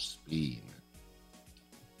of Spain.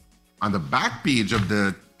 On the back page of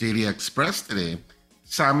the Daily Express today,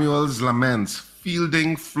 Samuels laments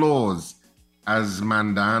fielding flaws as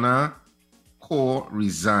Mandana Core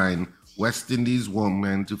resign. West Indies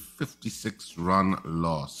women to 56-run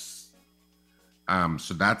loss.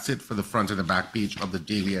 So that's it for the front and the back page of the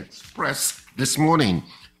Daily Express this morning.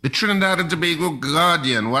 The Trinidad and Tobago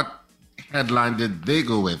Guardian, what headline did they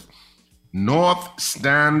go with? North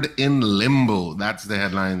stand in limbo. That's the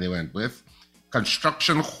headline they went with.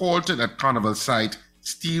 Construction halted at Carnival site.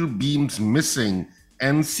 Steel beams missing.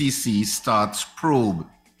 NCC starts probe.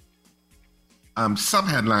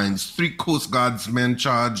 Subheadlines: 3 Coast Guardsmen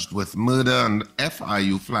charged with murder and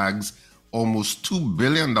FIU flags almost $2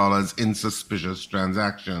 billion in suspicious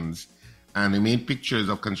transactions. And the main pictures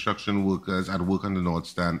of construction workers at work on the North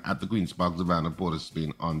Stand at the Queen's Park Savannah, Port of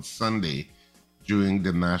Spain on Sunday during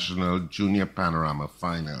the National Junior Panorama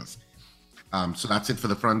Finals. So that's it for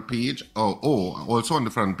the front page. Also on the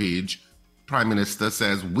front page, Prime Minister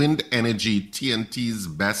says wind energy TNT's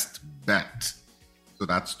best bet. So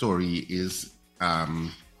that story is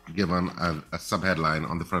given a subheadline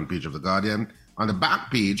on the front page of The Guardian. On the back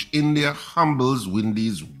page, India humbles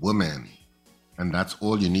Windies women. And that's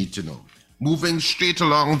all you need to know. Moving straight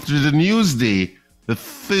along through the Newsday, the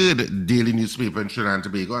third daily newspaper in Trinidad and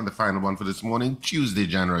Tobago, and the final one for this morning, Tuesday,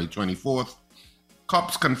 January 24th.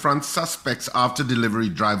 Cops confront suspects after delivery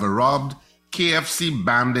driver robbed. KFC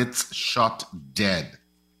bandits shot dead.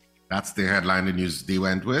 That's the headline the Newsday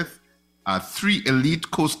went with. 3 elite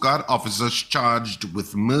Coast Guard officers charged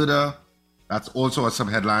with murder. That's also a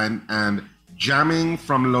subheadline. And jamming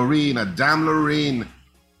from Lorraine, a damn Lorraine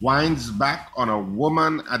winds back on a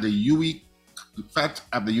woman at the UE Fete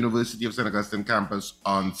at the University of St. Augustine campus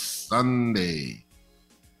on Sunday.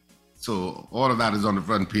 So all of that is on the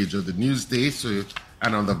front page of the Newsday.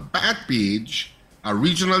 And on the back page, a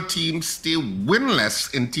regional team stay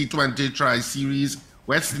winless in T20 Tri-Series.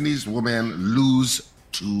 West Indies women lose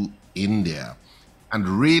to India. And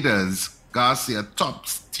Raiders Garcia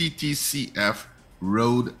tops TTCF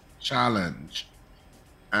Road Challenge.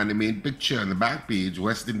 And the main picture on the back page,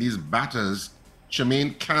 West Indies batters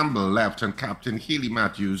Tremaine Campbell left and Captain Haley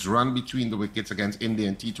Matthews run between the wickets against India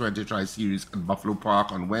in T20 Tri-Series at Buffalo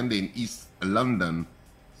Park on Wednesday in East London,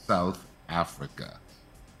 South Africa.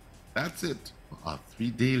 That's it for our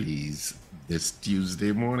 3 dailies this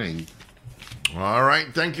Tuesday morning. All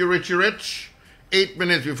right. Thank you, Richie Rich. 8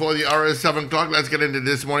 minutes before the hour is 7 o'clock. Let's get into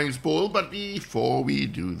this morning's poll. But before we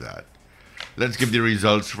do that, let's give the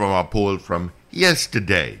results from our poll from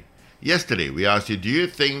yesterday. Yesterday, we asked you, do you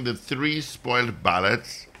think the 3 spoiled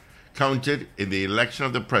ballots counted in the election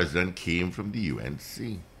of the president came from the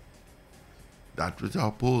UNC? That was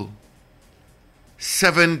our poll.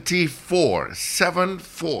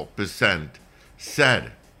 74%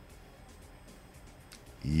 said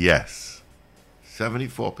yes.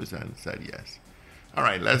 74% said yes. All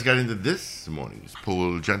right, let's get into this morning's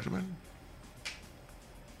poll, gentlemen.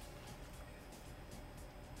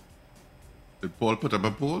 Did Paul put up a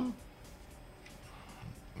poll?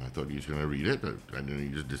 I thought he was going to read it, but I didn't. He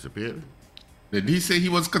just disappeared. Did he say he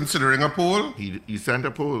was considering a poll? He sent a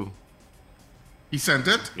poll. He sent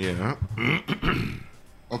it? Yeah.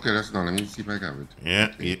 Okay, that's not. Let me see if I got it.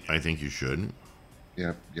 Yeah, I think you should.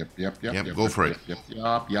 Yep. Go for it.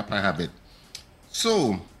 Yep, I have it.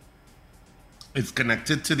 So, it's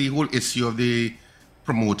connected to the whole issue of the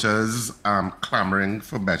promoters clamoring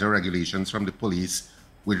for better regulations from the police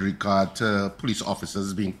with regard to police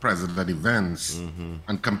officers being present at events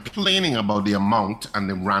and complaining about the amount and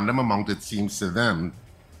the random amount it seems to them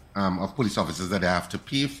of police officers that they have to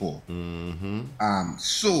pay for.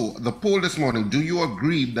 So the poll this morning, do you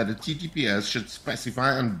agree that the TTPS should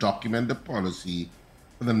specify and document the policy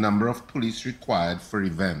for the number of police required for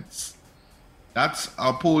events? That's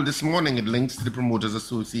our poll this morning. It links to the Promoters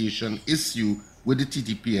Association issue with the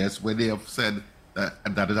TTPS where they have said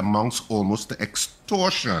that it amounts almost to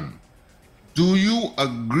extortion. Do you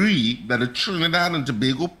agree that the Trinidad and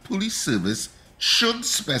Tobago Police Service should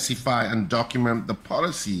specify and document the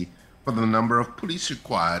policy for the number of police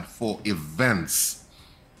required for events?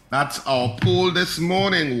 That's our poll this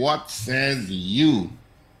morning. What says you?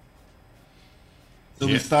 So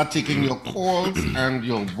we start taking your calls and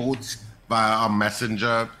your votes via our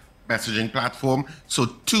messaging platform. So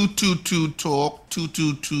 222-TALK,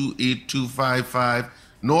 222-8255.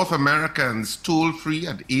 North Americans, toll free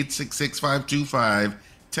at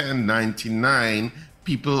 866-525-1099.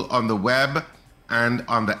 People on the web and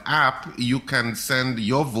on the app, you can send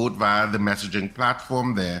your vote via the messaging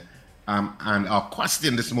platform there. And our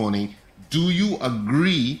question this morning, do you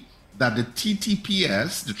agree that the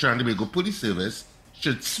TTPS, the Trinidad and Tobago Police Service,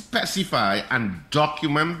 should specify and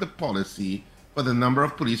document the policy for the number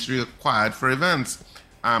of police required for events?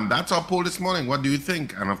 That's our poll this morning. What do you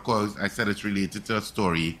think? And of course, I said it's related to a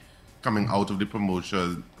story coming out of the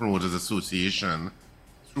Promoters Association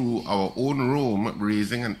through our own room,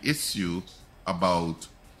 raising an issue about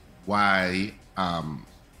why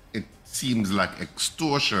it seems like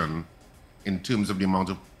extortion in terms of the amount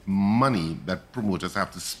of money that promoters have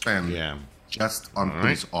to spend just on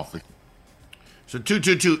police officers. So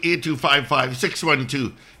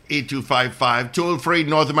 222-8255, 612-8255, toll free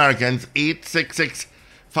North Americans,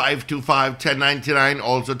 866-525-1099.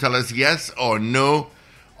 Also tell us yes or no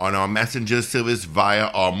on our messenger service via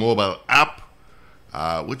our mobile app,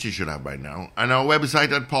 which you should have by now, and our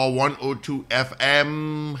website at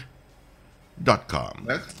power102fm.com.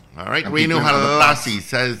 Yes. All right, And Reno people in other Halasi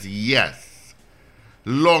says yes.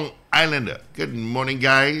 Long Islander, good morning,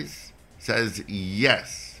 guys, says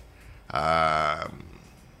yes.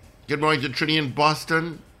 Good morning to Trini in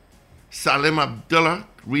Boston, Salim Abdullah,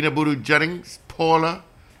 Rena Budu Jennings, Paula,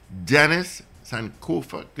 Dennis,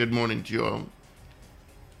 Sankofa. Good morning to you all.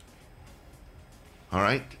 All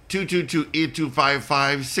right,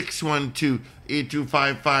 222-8255,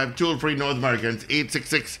 612-8255, toll free North Americans,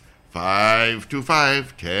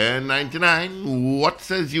 866-525-1099. What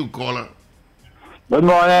says you, caller? Good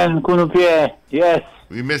morning, Kunupie. Yes.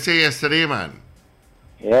 We missed you yesterday, man.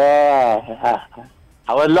 Yeah.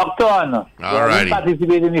 I was locked on. All I righty. didn't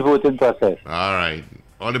participate in the voting process. All right.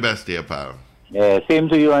 All the best, dear pal. Yeah, same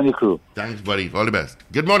to you and the crew. Thanks, buddy. All the best.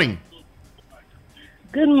 Good morning.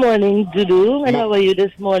 Good morning, Dudu. And how are you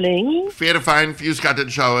this morning? Fair to find, few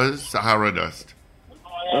scattered showers, Sahara dust.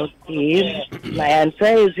 Okay. My answer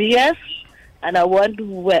is yes. And I want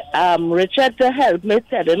Richard to help me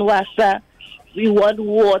tell in Wassa. We want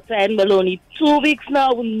water in Maloney. 2 weeks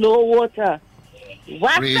now, no water.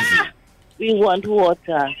 Wassa! Crazy. We want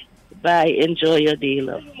water. Bye. Enjoy your day,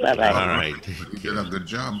 love. Bye-bye. All right. You did a good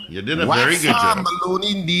job. You did a very good Wassa, job.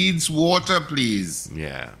 Maloney needs water, please.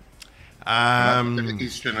 Yeah.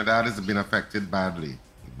 East Trinidad has been affected badly.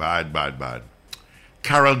 Bad.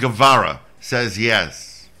 Carol Guevara says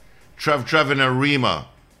yes. Trev in Arima,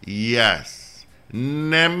 yes.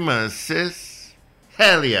 Nemesis,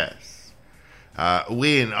 hell yes.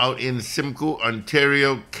 Wayne out in Simcoe,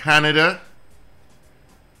 Ontario, Canada,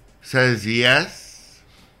 says yes.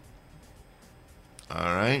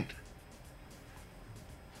 All right.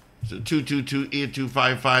 So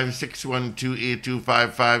 222-8255,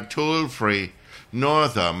 612-8255, toll free.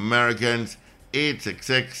 North Americans,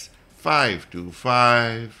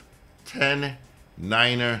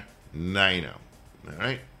 866-525-1099. All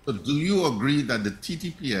right. So do you agree that the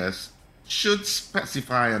TTPS should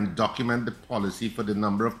specify and document the policy for the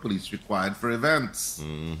number of police required for events?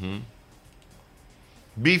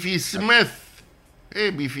 Beefy Smith.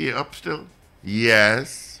 Hey, Beefy, you up still?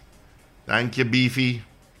 Yes. Thank you, Beefy.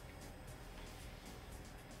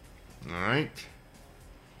 All right.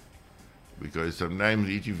 Because sometimes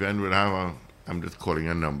each event will have I'm just calling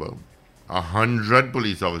a number, 100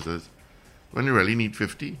 police officers when you really need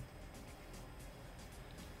 50.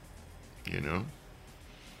 You know?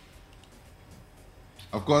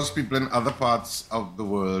 Of course, people in other parts of the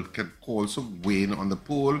world can also weigh in on the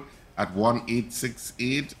poll at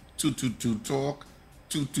 1-868-222-TALK,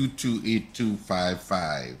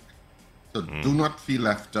 222-8255. So do not feel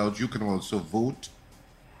left out. You can also vote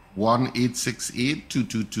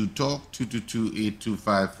 1-868-222-TALK,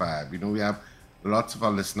 222-8255. You know, we have lots of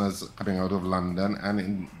our listeners coming out of London and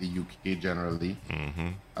in the UK generally.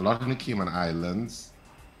 A lot in the Cayman Islands.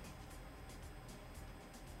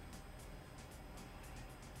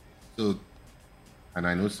 So, and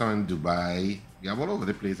I know some in Dubai. We have all over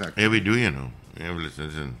the place, actually. Yeah, we do, you know. We have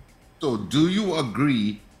listeners in. So, do you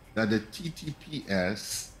agree that the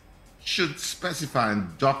TTPS should specify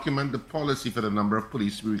and document the policy for the number of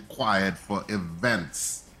police required for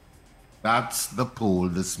events? That's the poll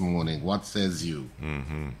this morning. What says you?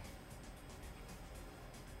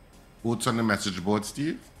 Votes on the message board,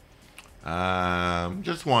 Steve?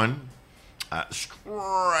 Just one.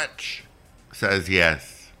 Stretch says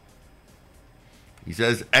yes. He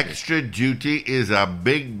says extra duty is a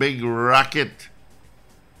big, big racket.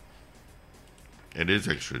 It is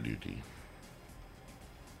extra duty.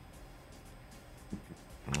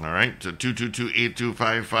 All right, so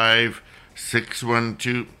 222-8255,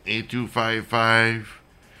 612-8255,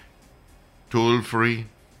 toll free,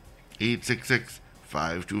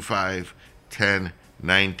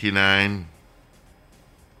 866-525-1099.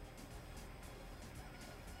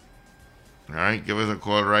 All right, give us a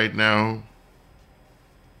call right now.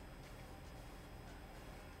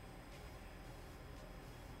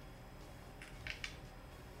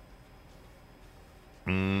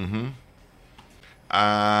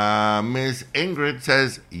 Miss Ingrid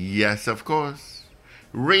says, yes, of course.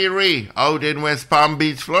 Riri out in West Palm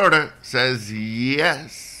Beach, Florida says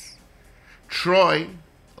yes. Troy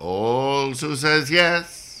also says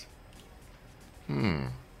yes.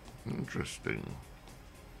 Interesting.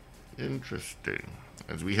 Interesting.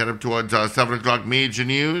 As we head up towards 7 o'clock major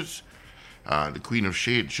news, the Queen of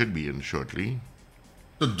Shade should be in shortly.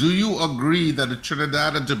 So do you agree that the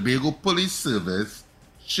Trinidad and Tobago Police Service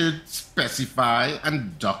should specify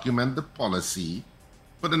and document the policy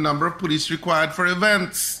for the number of police required for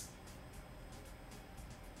events?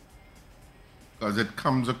 Because it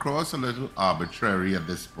comes across a little arbitrary at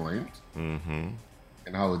this point in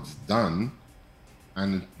how it's done.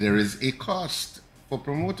 And there is a cost for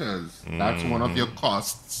promoters. That's one of your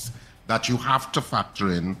costs that you have to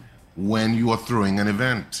factor in when you are throwing an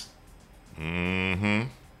event.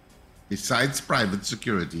 Besides private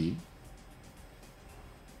security,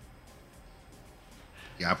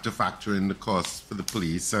 you have to factor in the costs for the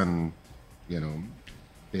police and,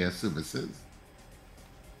 their services.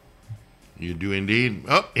 You do indeed.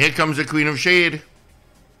 Oh, here comes the Queen of Shade.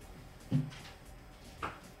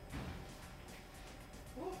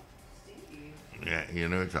 Yeah,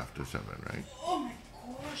 it's after 7, right? Oh my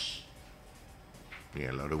gosh.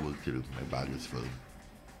 Yeah, a lot of work to do. My bag is full.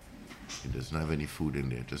 It doesn't have any food in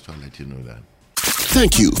there, just to let you know that.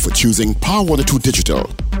 Thank you for choosing Power 102 Digital.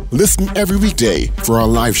 Listen every weekday for our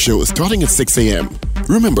live shows starting at 6 a.m.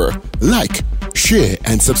 Remember, like, share,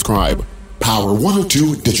 and subscribe. Power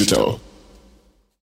 102 Digital.